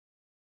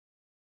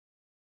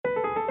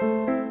This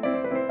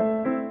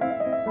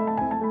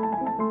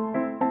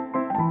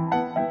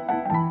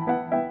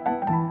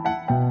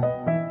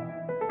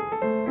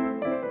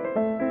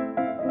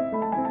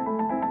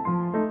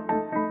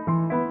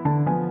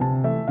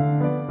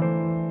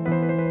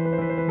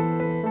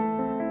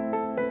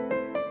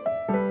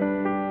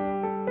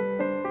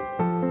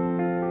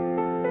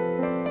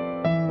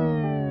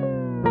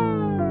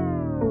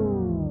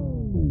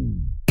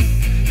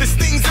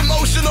thing's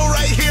emotional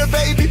right here,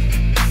 baby.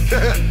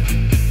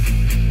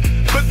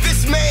 But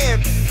this man,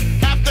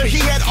 after he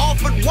had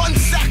offered one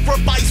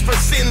sacrifice for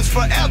sins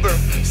forever,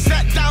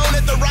 sat down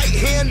at the right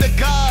hand of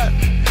God,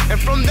 and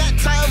from that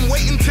time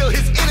waiting till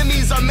his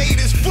enemies are made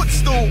his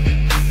footstool.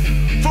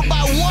 For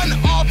by one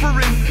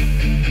offering,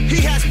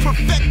 he has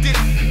perfected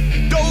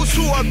those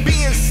who are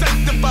being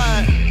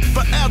sanctified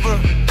forever.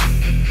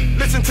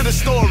 Listen to the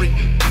story.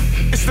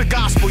 It's the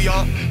gospel,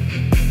 y'all.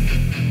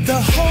 The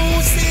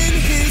holes in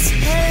his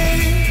head,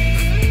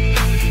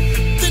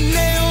 the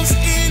nails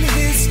in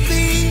his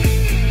feet,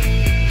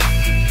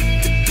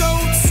 the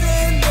goats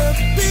and the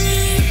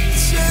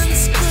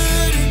pigeons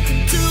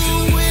couldn't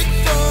do it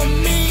for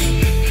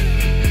me.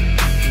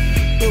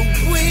 But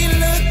we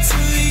look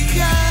to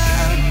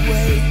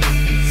Yahweh,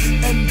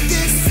 and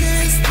this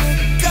is the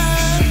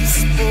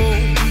gospel,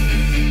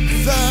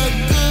 the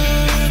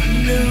good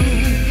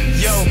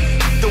news. Yo,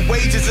 the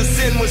wages of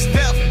sin was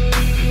death,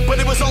 but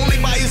it was only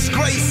by his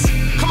grace.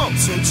 Come on.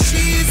 So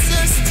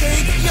Jesus,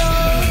 take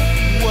your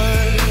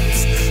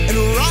words and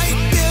write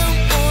them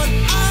on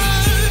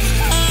our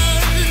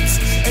hearts,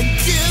 and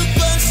give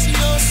us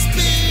your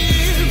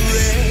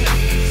spirit.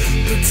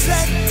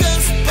 Protect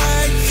us by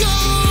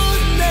your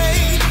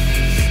name,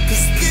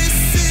 'cause this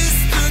is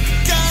the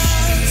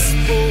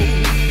gospel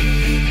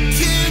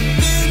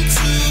given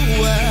to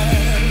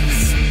us,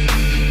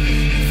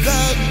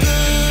 the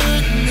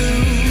good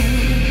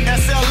news.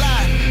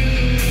 SLI,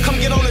 come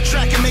get on the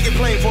track and make it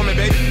plain for me,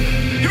 baby.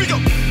 Here we go.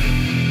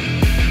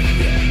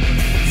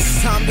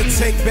 It's time to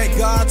take back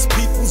God's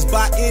peoples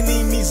by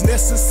any means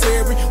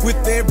necessary.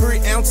 With every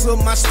ounce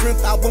of my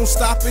strength, I won't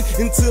stop it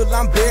until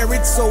I'm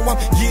buried. So I'm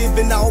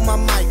giving all my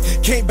might.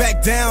 Can't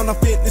back down, I'm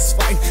in this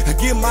fight. I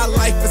give my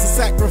life as a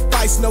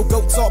sacrifice. No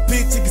goats or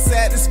pigs to get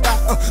satisfied.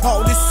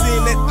 All this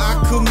sin that I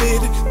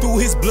committed, through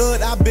his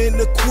blood I've been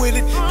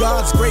acquitted.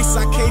 God's grace,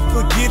 I can't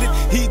forget it.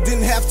 He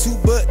didn't have to,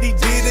 but he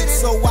did it.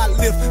 So I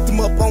lift him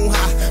up on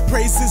high.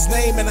 Praise his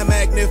name and I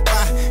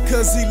magnify.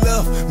 'Cause he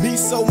loved me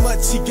so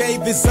much, he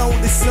gave his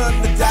only son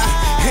to die.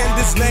 And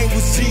his name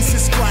was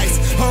Jesus Christ.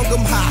 Hung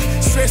him high,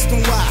 stretched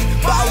him wide,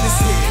 bowed his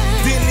head,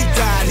 then he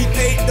died. He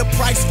paid the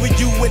price for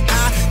you and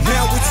I.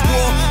 Now it's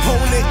war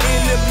on the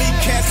enemy,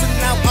 casting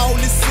out all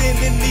his sin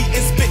in me,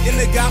 and spitting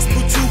the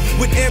gospel too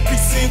with every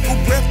single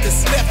breath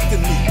that's left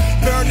in me.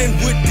 Burning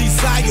with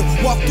desire,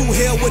 walk through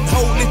hell with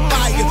holy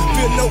fire.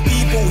 Feel no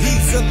evil,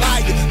 he's a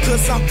liar,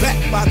 'cause I'm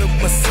backed by the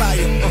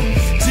Messiah.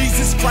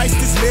 Jesus Christ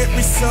is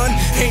Mary's son,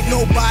 ain't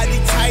nobody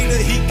tighter.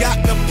 He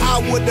got the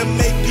power to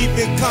make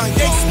even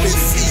Kanye spit.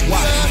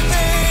 Why?